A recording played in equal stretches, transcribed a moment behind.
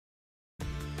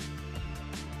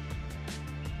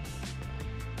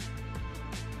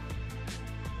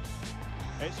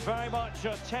It's very much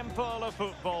a temple of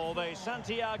football, the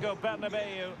Santiago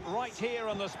Bernabeu, right here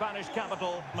in the Spanish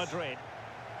capital, Madrid.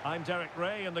 I'm Derek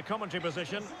Ray in the commentary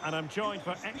position, and I'm joined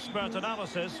for expert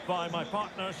analysis by my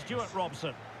partner, Stuart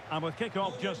Robson. And with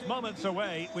kick-off just moments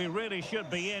away, we really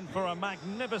should be in for a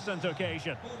magnificent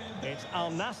occasion. It's Al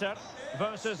Nassr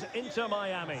versus Inter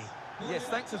Miami. Yes,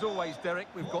 thanks as always, Derek.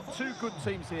 We've got two good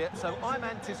teams here, so I'm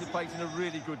anticipating a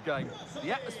really good game.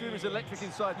 The atmosphere is electric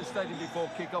inside the stadium before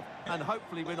kick-off, and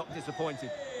hopefully we're not disappointed.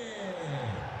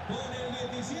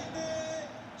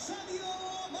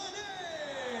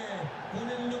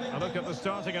 A look at the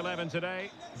starting 11 today.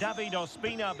 David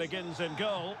Ospina begins in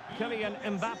goal. Kylian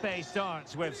Mbappe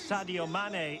starts with Sadio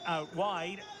Mane out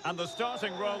wide. And the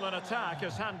starting role in attack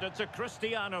is handed to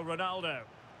Cristiano Ronaldo.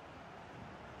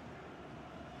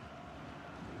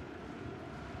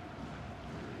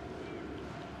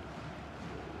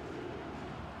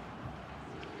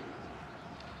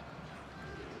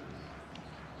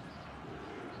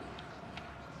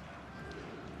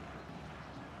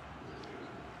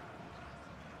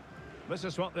 This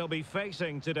is what they'll be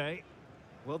facing today.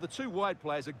 Well, the two wide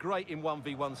players are great in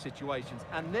 1v1 situations,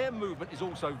 and their movement is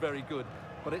also very good.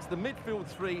 But it's the midfield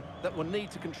three that will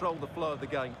need to control the flow of the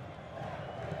game.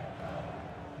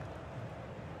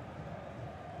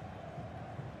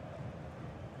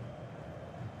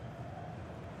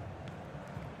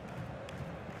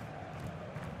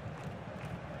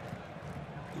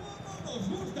 ¿Cómo nos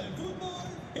gusta el fútbol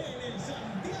en el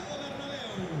Santiago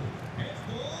Bernabéu?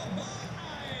 Esto va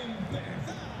a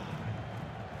empezar.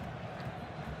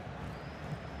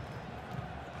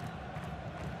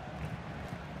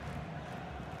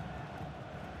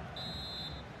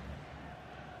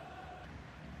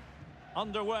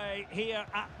 Underway here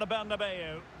at the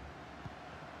Bernabeu.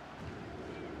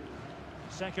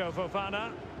 Seko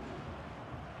Fofana.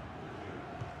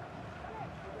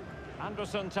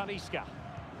 Anderson Talisca.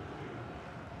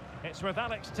 It's with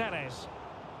Alex Telles.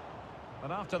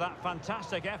 But after that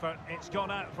fantastic effort, it's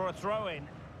gone out for a throw-in.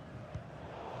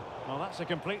 Well, that's a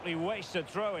completely wasted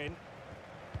throw-in.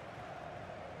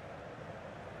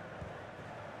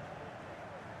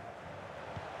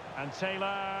 And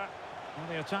Taylor. Well,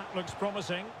 the attack looks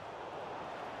promising.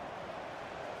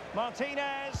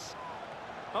 Martinez.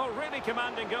 Oh, really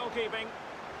commanding goalkeeping.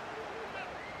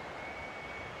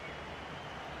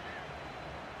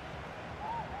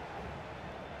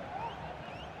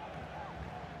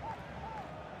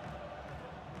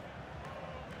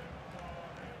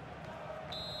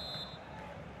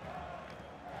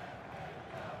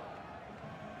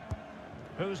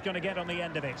 Who's going to get on the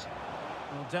end of it?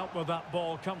 Well, dealt with that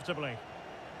ball comfortably.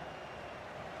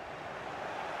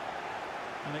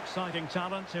 An exciting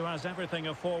talent who has everything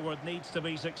a forward needs to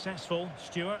be successful.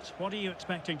 Stuart, what are you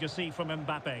expecting to see from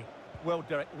Mbappe? Well,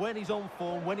 Derek, when he's on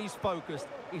form, when he's focused,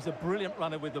 he's a brilliant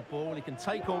runner with the ball. He can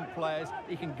take on players,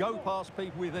 he can go past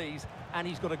people with ease, and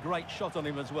he's got a great shot on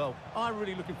him as well. I'm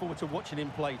really looking forward to watching him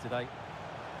play today.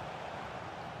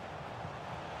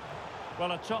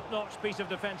 Well, a top-notch piece of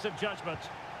defensive judgment.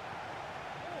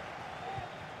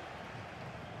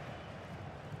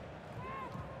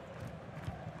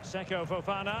 Seko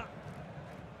Fofana.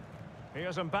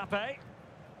 Here's Mbappe.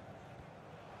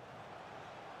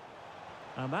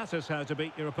 And that is how to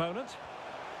beat your opponent.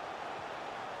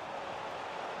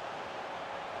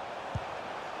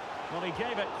 Well, he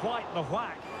gave it quite the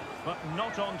whack, but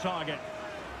not on target.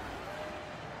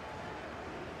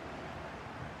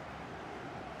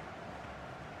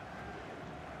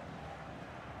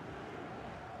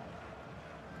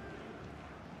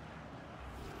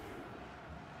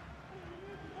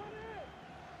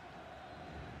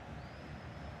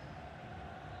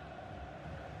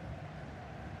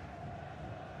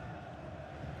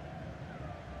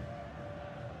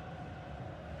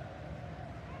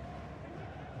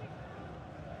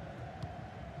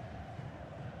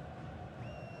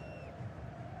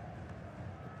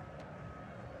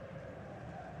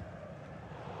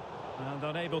 And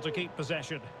unable to keep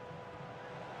possession.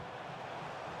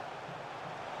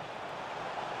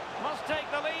 Must take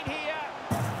the lead here.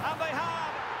 And they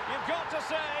have. You've got to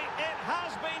say, it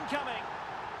has been coming.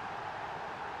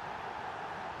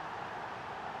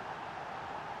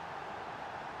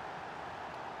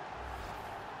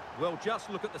 Well, just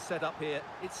look at the setup here.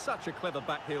 It's such a clever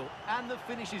back heel, and the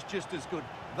finish is just as good.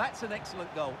 That's an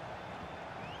excellent goal.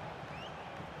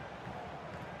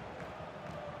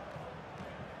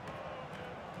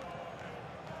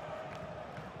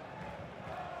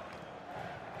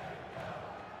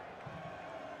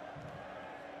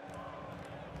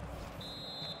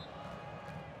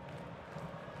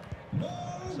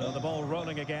 So the ball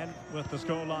rolling again with the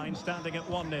scoreline standing at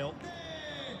 1-0.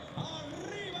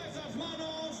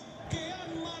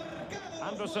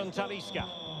 Jefferson Talisca.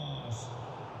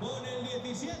 Con el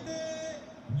 17,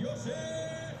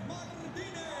 Josep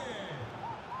Martínez.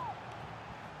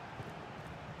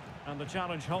 And the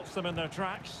challenge halts them in their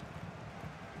tracks.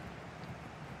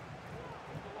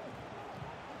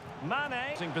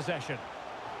 Mane in possession.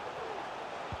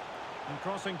 And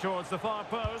crossing towards the far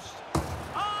post.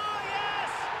 Oh,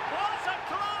 yes! What a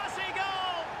classy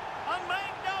goal! And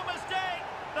make no mistake,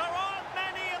 there aren't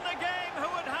many in the game who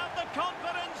would have the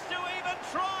confidence to even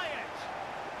try it.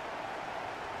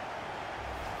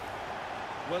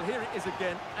 Well, here it is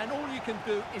again, and all you can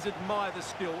do is admire the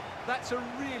skill. That's a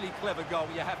really clever goal,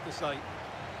 you have to say.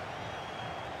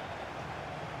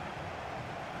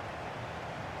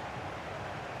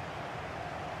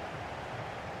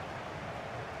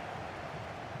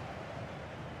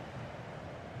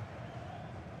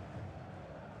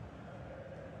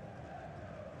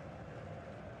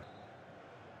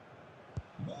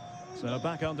 So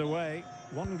back underway.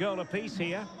 One goal apiece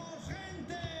here.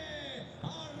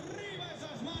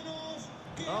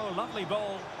 Oh, lovely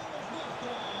ball.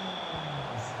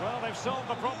 Well, they've solved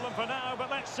the problem for now, but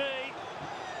let's see.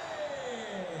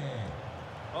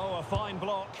 Oh, a fine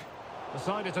block.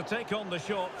 Decided to take on the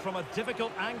shot from a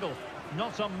difficult angle.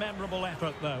 Not a memorable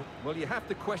effort, though. Well, you have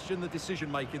to question the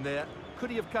decision-making there. Could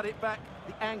he have cut it back?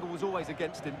 The angle was always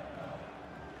against him.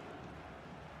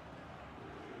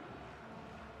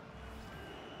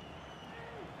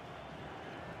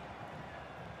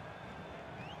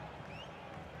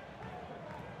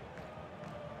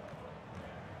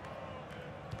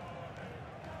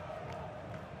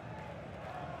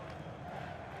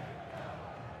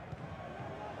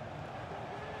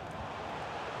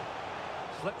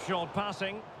 Slipshod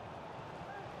passing.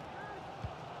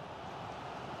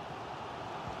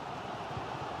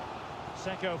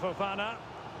 Seko Fofana.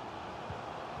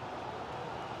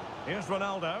 Here's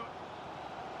Ronaldo.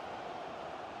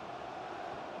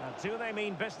 Now, do they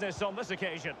mean business on this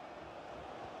occasion?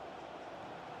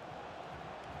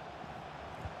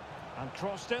 And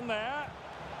crossed in there.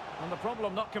 And the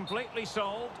problem not completely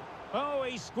solved. Oh,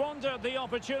 he squandered the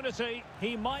opportunity.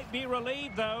 He might be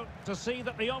relieved, though, to see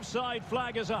that the offside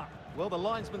flag is up. Well, the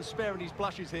linesman's sparing his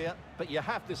blushes here, but you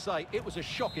have to say it was a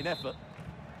shocking effort.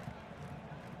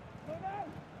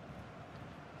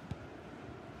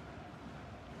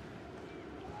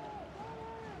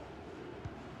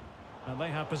 And they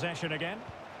have possession again.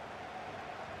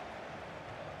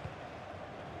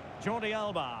 Jordi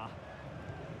Alba.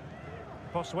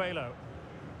 Pozuelo.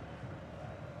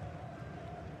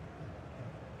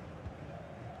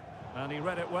 And he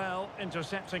read it well,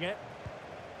 intercepting it.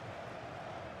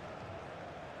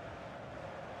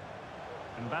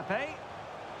 Mbappe.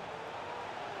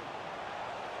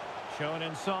 Shown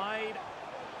inside.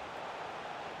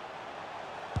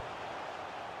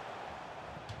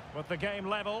 With the game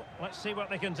level, let's see what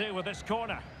they can do with this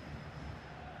corner.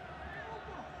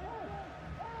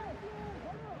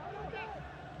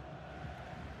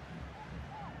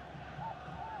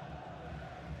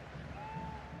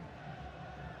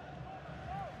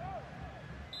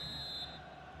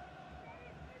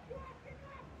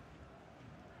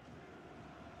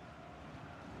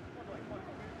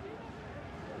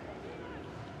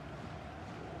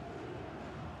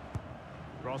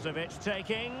 Brozovic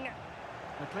taking.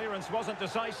 The clearance wasn't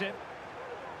decisive.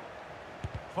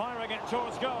 Firing it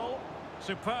towards goal.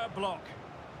 Superb block.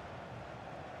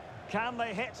 Can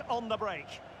they hit on the break?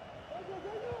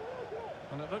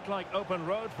 And it looked like open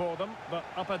road for them, but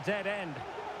up a dead end.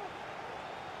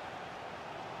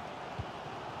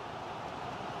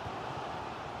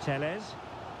 Tellez.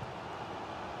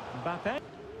 Mbappe.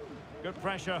 Good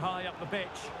pressure high up the pitch.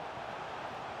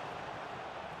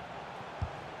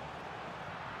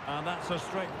 And that's a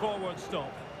straightforward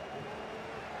stop.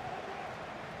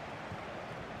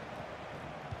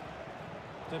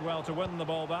 Did well to win the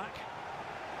ball back.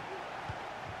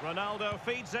 Ronaldo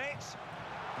feeds it.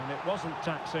 And it wasn't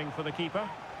taxing for the keeper.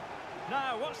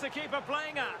 Now, what's the keeper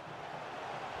playing at?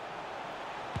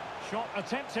 Shot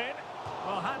attempted.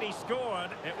 Well, had he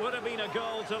scored, it would have been a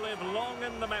goal to live long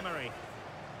in the memory.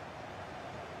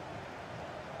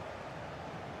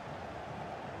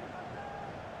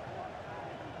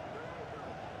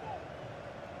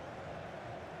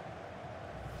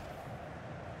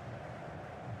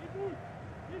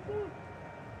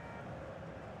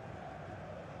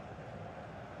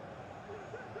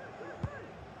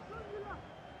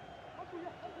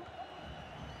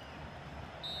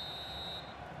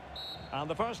 And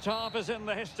the first half is in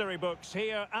the history books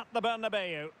here at the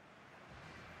Bernabeu.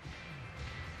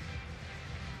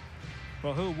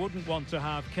 Well, who wouldn't want to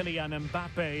have Kylian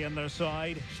Mbappe in their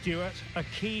side? Stuart, a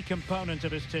key component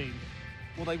of his team.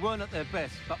 Well, they weren't at their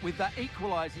best, but with that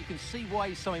equaliser, you can see why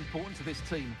he's so important to this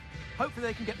team. Hopefully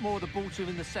they can get more of the ball to him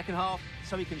in the second half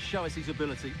so he can show us his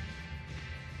ability.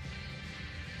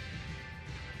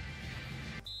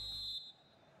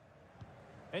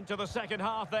 Into the second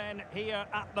half then, here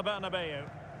at the Bernabeu.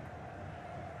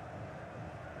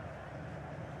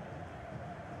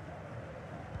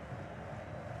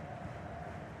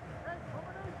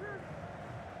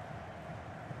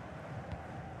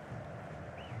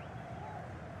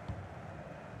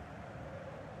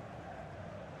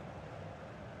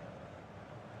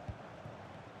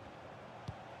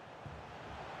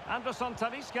 Anderson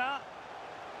Talisca.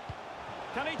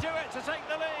 Can he do it to take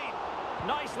the lead?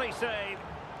 Nicely saved.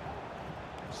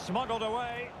 Smuggled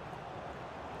away.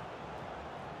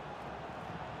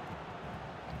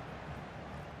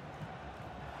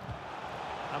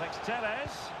 Alex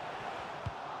Telles.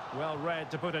 Well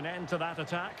read to put an end to that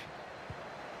attack.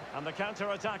 And the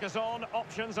counter-attack is on.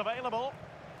 Options available.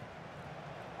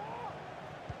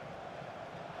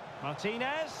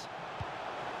 Martinez.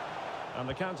 And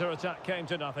the counter-attack came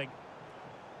to nothing.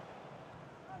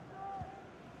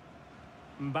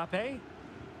 Mbappe.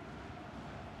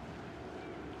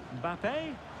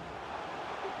 Mbappe.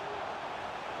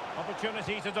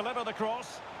 Opportunity to deliver the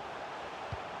cross.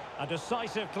 A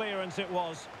decisive clearance it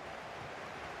was.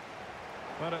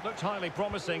 Well, it looked highly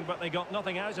promising, but they got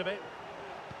nothing out of it.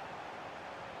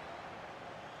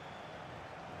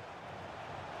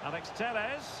 Alex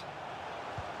Telles.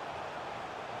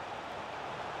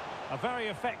 A very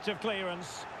effective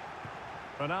clearance.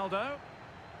 Ronaldo.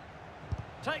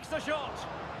 Takes the shot.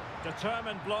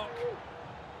 Determined block.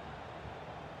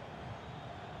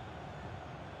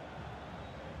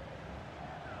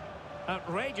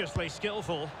 Outrageously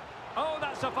skillful. Oh,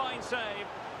 that's a fine save.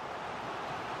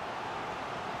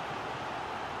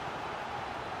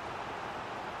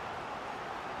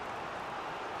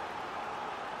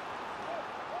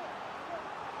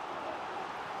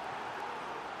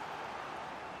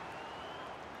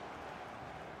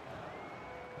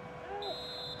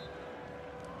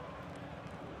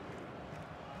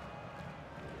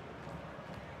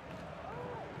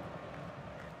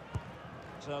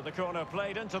 So the corner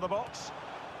played into the box,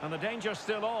 and the danger's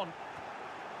still on.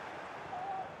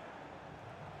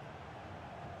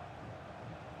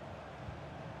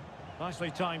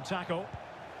 Nicely timed tackle.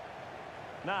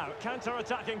 Now,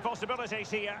 counter-attacking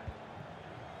possibilities here.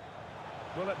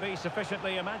 Will it be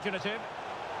sufficiently imaginative?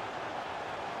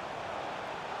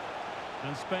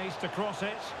 And space to cross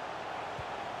it.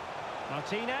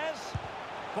 Martinez.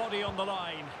 Body on the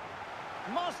line.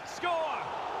 Must score!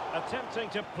 Attempting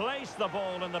to place the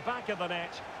ball in the back of the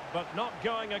net, but not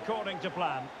going according to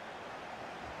plan.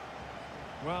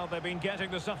 Well, they've been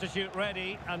getting the substitute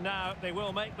ready, and now they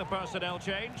will make the personnel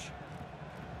change.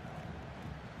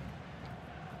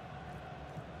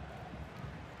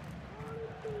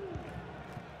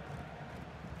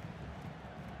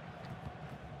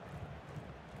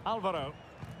 Alvaro.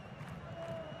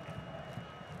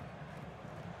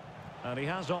 And he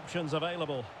has options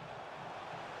available.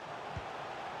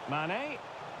 Mane.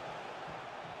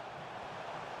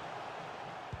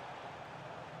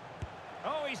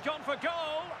 Oh, he's gone for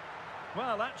goal.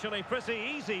 Well, actually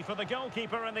pretty easy for the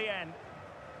goalkeeper in the end.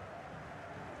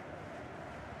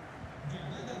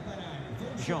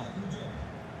 Jean.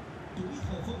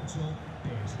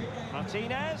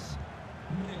 Martinez.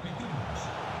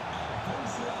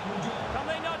 Can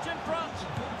they nudge in front?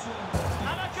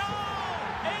 And a goal!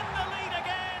 In the lead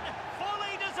again!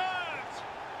 Fully deserved!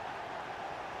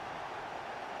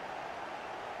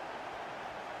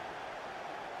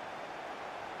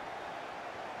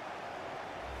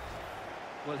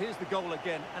 Well, here's the goal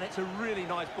again, and it's a really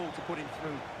nice ball to put him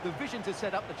through. The vision to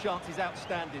set up the chance is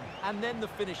outstanding, and then the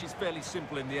finish is fairly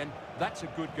simple in the end. That's a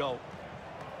good goal.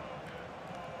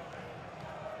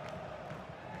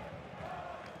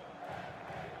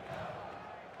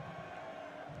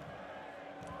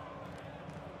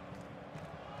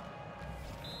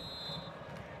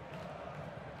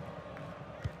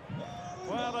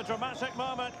 Well, a dramatic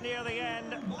moment near the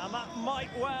end, and that might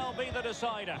well be the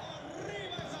decider.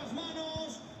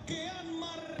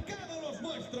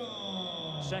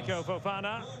 Seko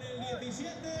Fofana.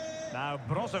 Now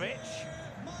Brozovic.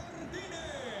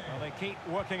 Well, they keep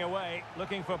working away,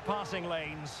 looking for passing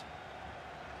lanes.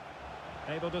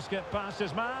 Able to skip past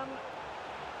his man.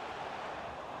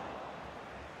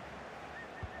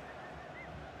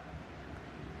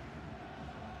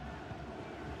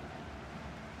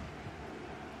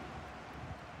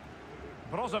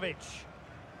 Brozovic.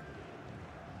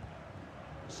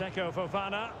 Seko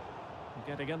Fofana.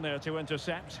 Getting in there to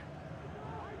intercept.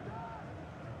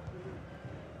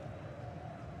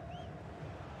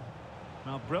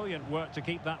 Now, brilliant work to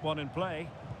keep that one in play.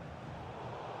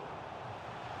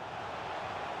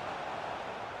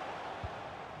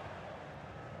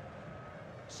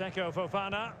 Seko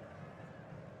Fofana.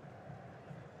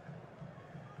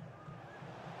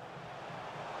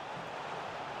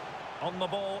 On the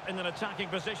ball in an attacking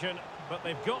position, but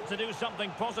they've got to do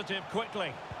something positive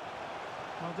quickly.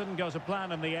 Well, didn't go to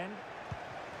plan in the end.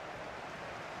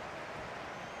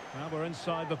 Well, we're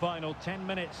inside the final 10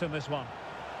 minutes in this one.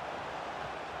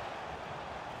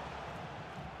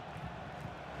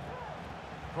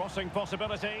 Crossing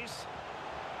possibilities.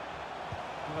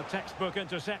 And a textbook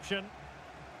interception.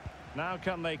 Now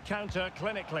can they counter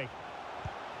clinically?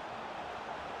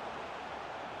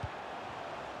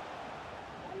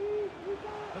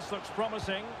 This looks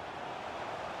promising.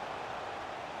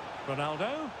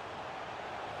 Ronaldo.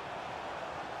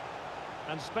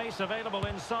 And space available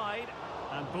inside.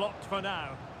 And blocked for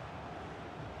now.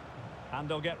 And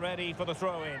they'll get ready for the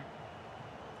throw-in.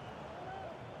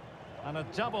 And a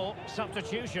double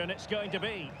substitution it's going to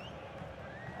be.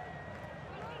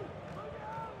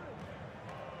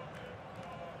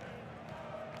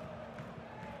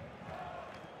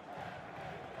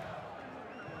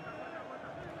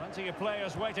 Plenty of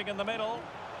players waiting in the middle.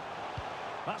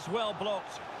 That's well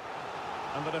blocked.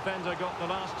 And the defender got the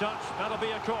last touch. That'll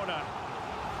be a corner.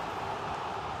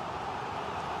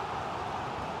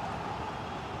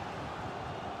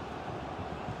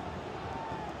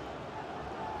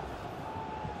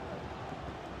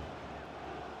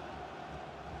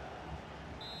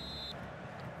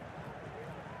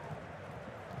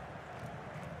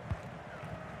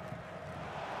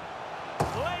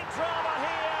 Late drama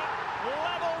here.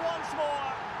 Level once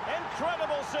more.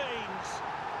 Incredible scenes.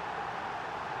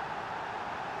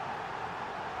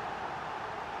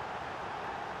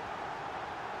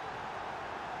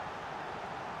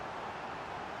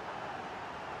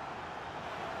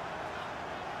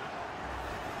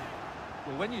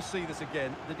 Well, when you see this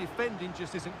again, the defending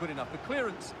just isn't good enough. The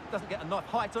clearance doesn't get enough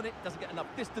height on it, doesn't get enough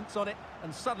distance on it,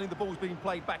 and suddenly the ball's being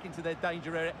played back into their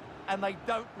danger area, and they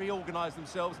don't reorganise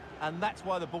themselves, and that's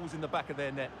why the ball's in the back of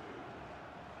their net.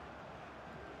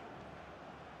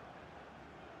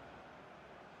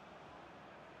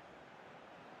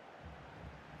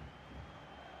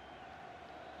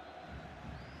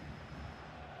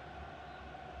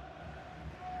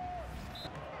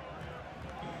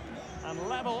 And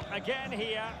level again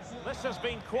here. This has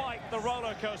been quite the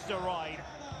roller coaster ride.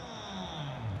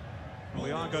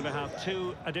 We are going to have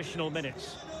 2 additional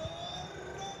minutes.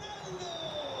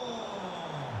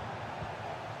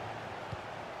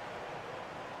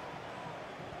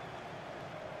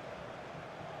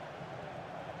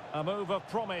 A move of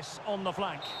promise on the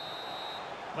flank.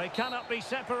 They cannot be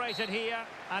separated here,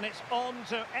 and it's on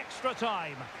to extra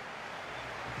time.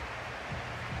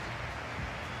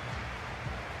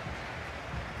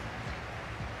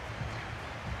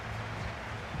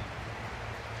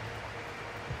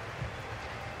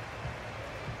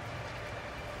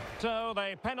 So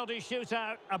the penalty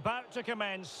shootout about to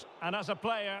commence, and as a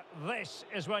player, this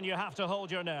is when you have to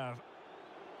hold your nerve.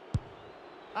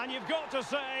 And you've got to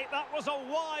say, that was a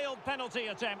wild penalty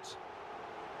attempt.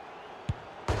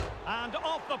 And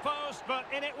off the post, but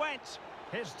in it went.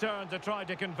 His turn to try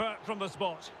to convert from the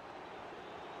spot.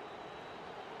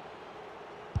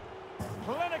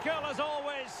 Clinical as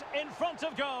always, in front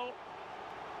of goal.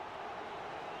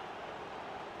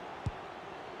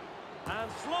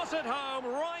 And slotted home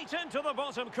right into the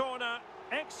bottom corner.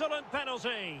 Excellent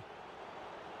penalty.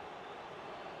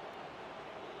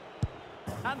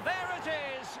 And there it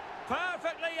is,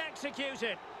 perfectly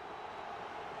executed.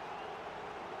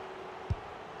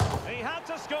 He had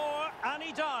to score, and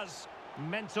he does.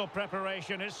 Mental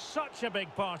preparation is such a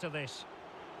big part of this.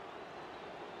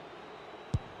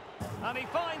 And he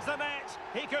finds the net,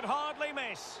 he could hardly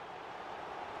miss.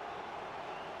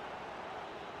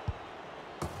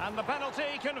 And the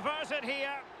penalty converted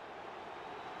here.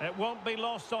 It won't be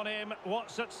lost on him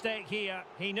what's at stake here.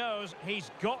 He knows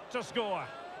he's got to score.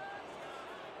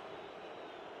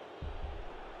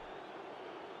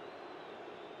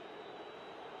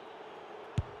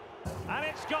 And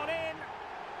it's gone in.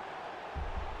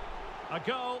 A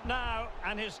goal now,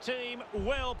 and his team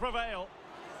will prevail.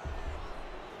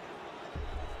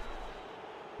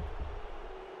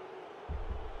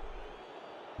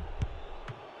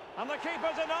 And the keeper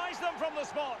denies them from the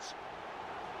spot.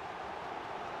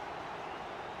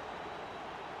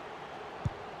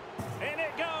 In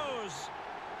it goes.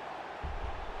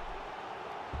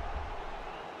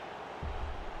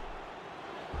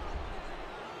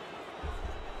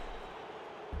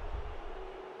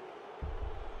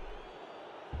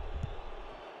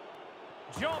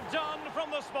 Job done from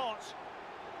the spot.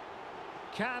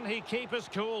 Can he keep his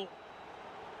cool?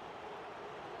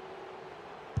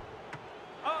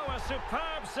 Oh, a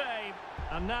superb save.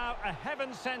 And now a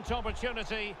heaven-sent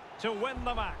opportunity to win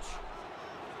the match.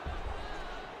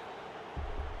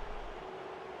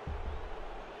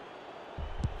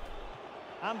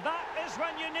 And that is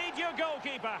when you need your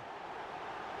goalkeeper.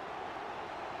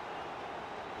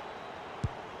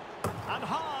 And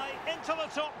high into the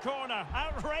top corner.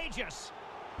 Outrageous.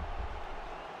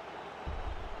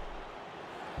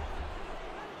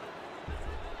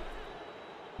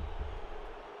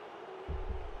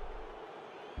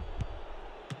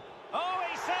 Oh,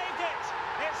 he saved it.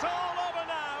 It's all over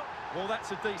now. Well,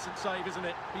 that's a decent save, isn't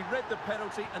it? He read the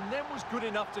penalty and then was good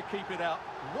enough to keep it out.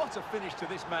 What a finish to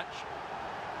this match.